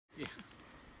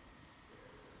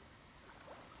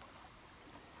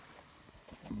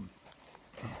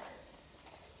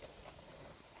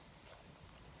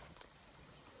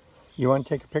You want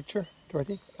to take a picture,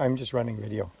 Dorothy? I'm just running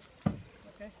video.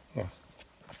 Okay. Yeah.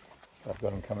 So I've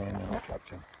got him coming in and I'll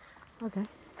capture him. Okay.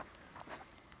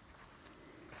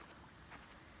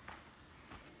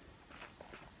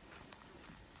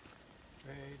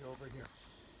 Right over here.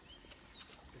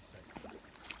 This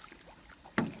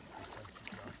side.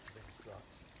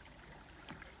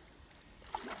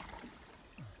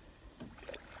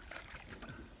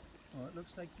 Well, it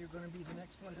looks like you're going to be the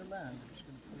next one to land. I'm just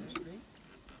going to put it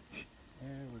straight.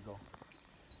 There we go.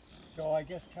 So I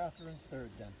guess Catherine's third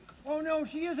then. Oh no,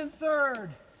 she isn't third!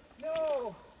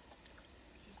 No!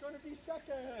 She's going to be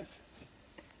second!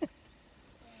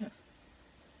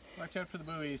 Watch out for the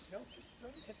buoys. No, just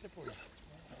don't hit the buoys.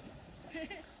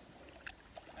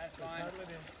 That's fine. Paddle it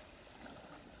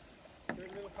in. Very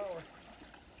little power.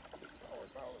 Power,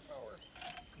 power, power.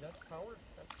 That's power?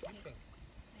 That's sleeping.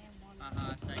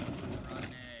 So you put the rotten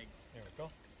egg. There we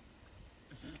go.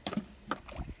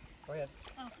 Go ahead.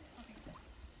 Oh,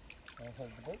 okay. I'll hold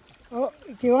the boat. Oh,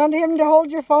 do you want him to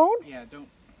hold your phone? Yeah, don't.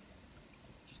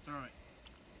 Just throw it.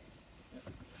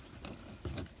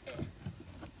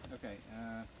 Okay,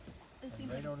 This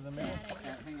seems right like out of the a middle. bad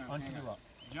idea. hang on. Onto hang the on. rock.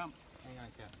 Jump. Hang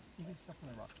on, Kat. Even stuff on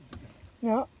the rock. You'll be good.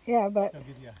 No, yeah, but I'll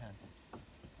give you a hand.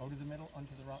 Out of the middle,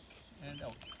 onto the rock, and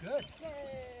out. Good. Yay!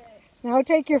 now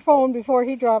take your phone before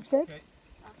he drops it. Okay.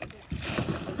 I'll take it.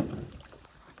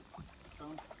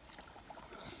 Phone.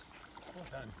 Well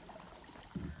done.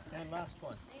 And last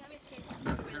one. Hang on, it's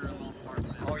Kate. Parallel part of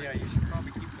it. Oh yeah, you should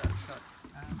probably keep that shut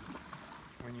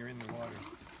when you're in the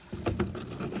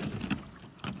water.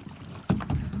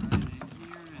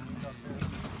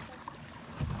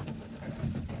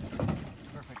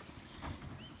 Perfect.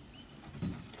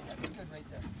 That's good right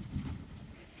there.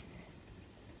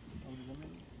 Out of the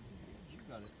middle. You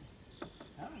got it.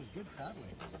 That was good paddling.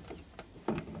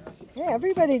 Yeah,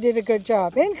 everybody did a good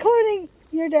job, including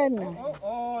your dad now.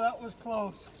 Oh, that was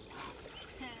close.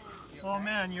 Oh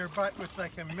man, your butt was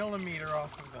like a millimeter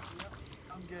off of the...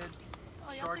 I'm good.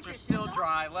 Oh, y'all Shorts took are your still shoes off?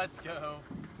 dry. Let's go.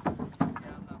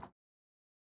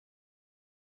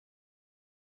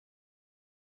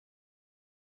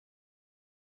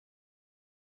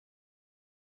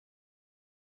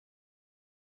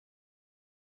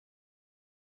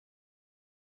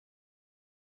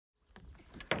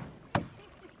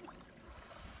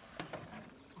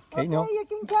 Okay, no. You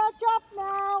can catch up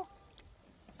now.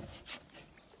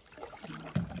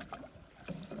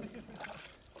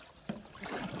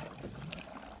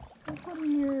 Put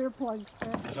in your earplugs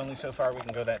there. There's only so far we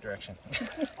can go that direction.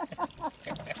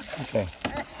 Okay.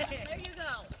 There you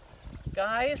go.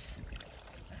 Guys,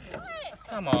 What?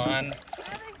 come on.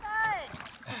 Having fun.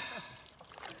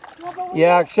 Yeah, but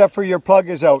Yeah, except for your plug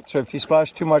is out, so if you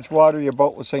splash too much water, your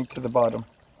boat will sink to the bottom.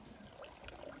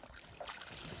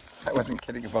 I wasn't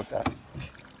kidding about that.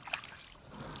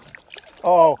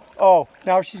 Oh,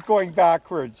 now she's going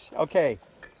backwards. Okay.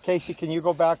 Casey, can you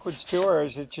go backwards too, or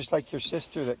is it just like your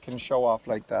sister that can show off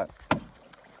like that?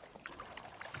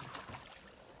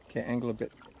 Okay, angle a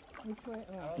bit. which way?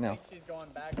 I don't No. think she's going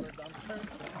backwards on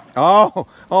purpose.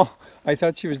 Oh, I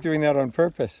thought she was doing that on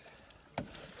purpose.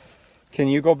 Can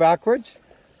you go backwards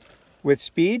with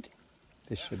speed?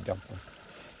 This should dump her.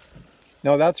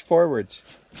 No, that's forwards.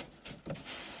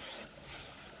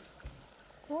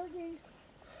 Four geese.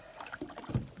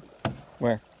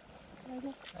 Where?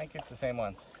 I think it's the same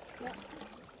ones.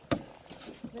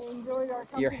 They enjoyed our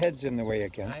company. Your head's in the way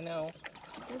again. I know.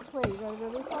 Which way? You gotta go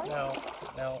this way?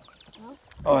 No.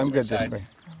 Oh, I'm good Switch this sides. way.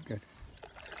 I'm good.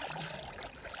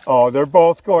 Oh, they're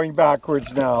both going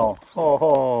backwards now.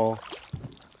 Oh.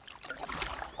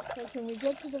 So can we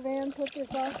get to the van, put this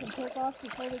off, and take off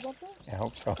before we get there? I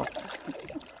hope so.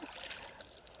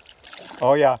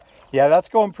 Oh yeah. Yeah, that's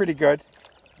going pretty good.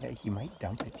 Yeah, he might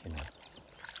dump it, you know.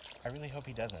 I really hope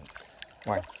he doesn't.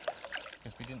 Why?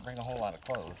 Because we didn't bring a whole lot of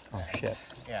clothes. Oh shit.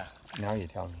 Yeah. Now you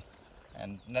tell me.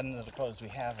 And none of the clothes we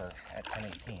have are at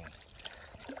 1018.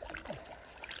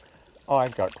 Oh,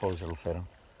 I've got clothes that'll fit him.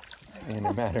 In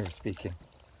a matter of speaking.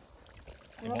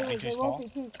 They In won't other be words, too they small? won't be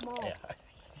too small. Yeah.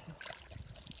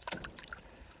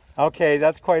 Okay,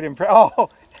 that's quite impressive. Oh!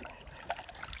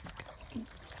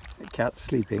 The cat's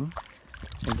sleeping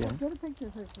again. Get a picture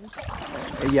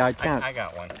first. Yeah, I can't. I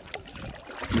got one.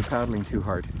 You're paddling too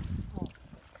hard. Oh.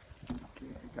 Okay,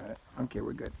 I got it. Okay,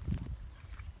 we're good.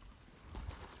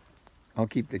 I'll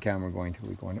keep the camera going till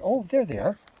we go in. Oh, they're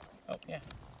there. Oh, yeah.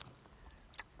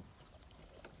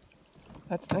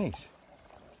 That's nice.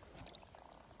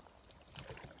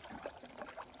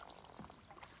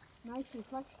 Nice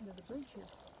reflection of the bridge here.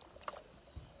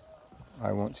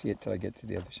 I won't see it till I get to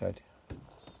the other side.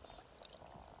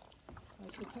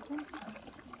 Like the chicken.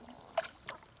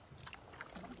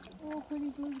 Oh, pretty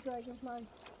blue dragonfly.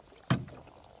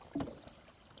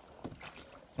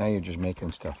 Now you're just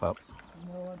making stuff up.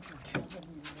 No, I'm just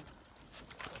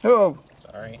Oh!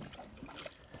 Sorry.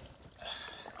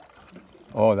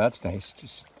 Oh, that's nice.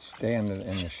 Just stay in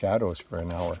the shadows for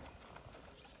an hour.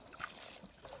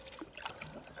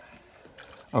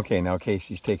 Okay, now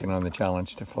Casey's taken on the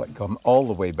challenge to come all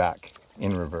the way back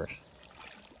in reverse.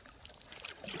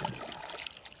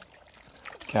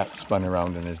 Cat spun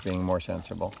around and is being more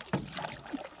sensible.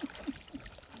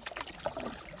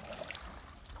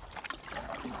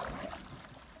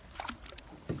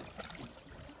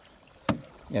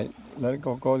 Yeah, let it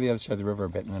go the other side of the river a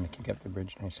bit and then it can get the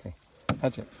bridge nicely.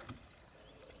 That's it.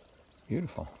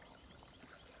 Beautiful.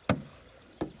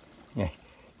 Yeah,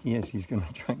 he is. He's going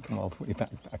to try and come all the way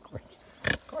backwards.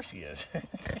 Of course he is.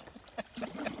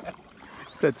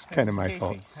 That's kind of my Casey,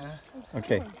 fault. huh?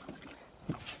 Okay.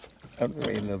 Out of the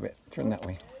way a little bit. Turn that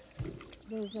way.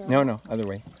 There's No, other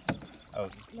way. Oh,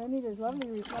 Lenny, there's lovely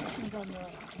reflections on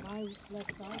my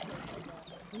left side.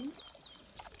 See?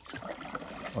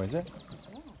 Oh, is it?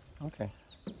 Yeah. Okay.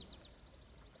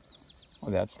 Oh,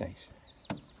 that's nice.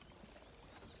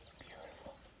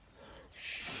 Beautiful.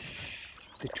 Shh.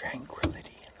 The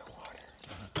tranquility in the water.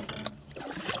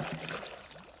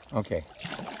 Okay.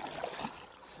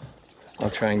 I'll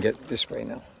try and get this way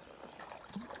now.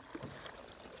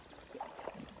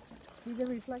 See the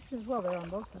reflections? Well, they're on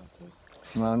both sides.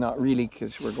 See? Well, not really,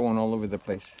 because we're going all over the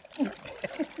place.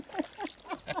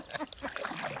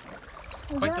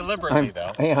 quite deliberately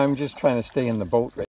though. I'm just trying to stay in the boat right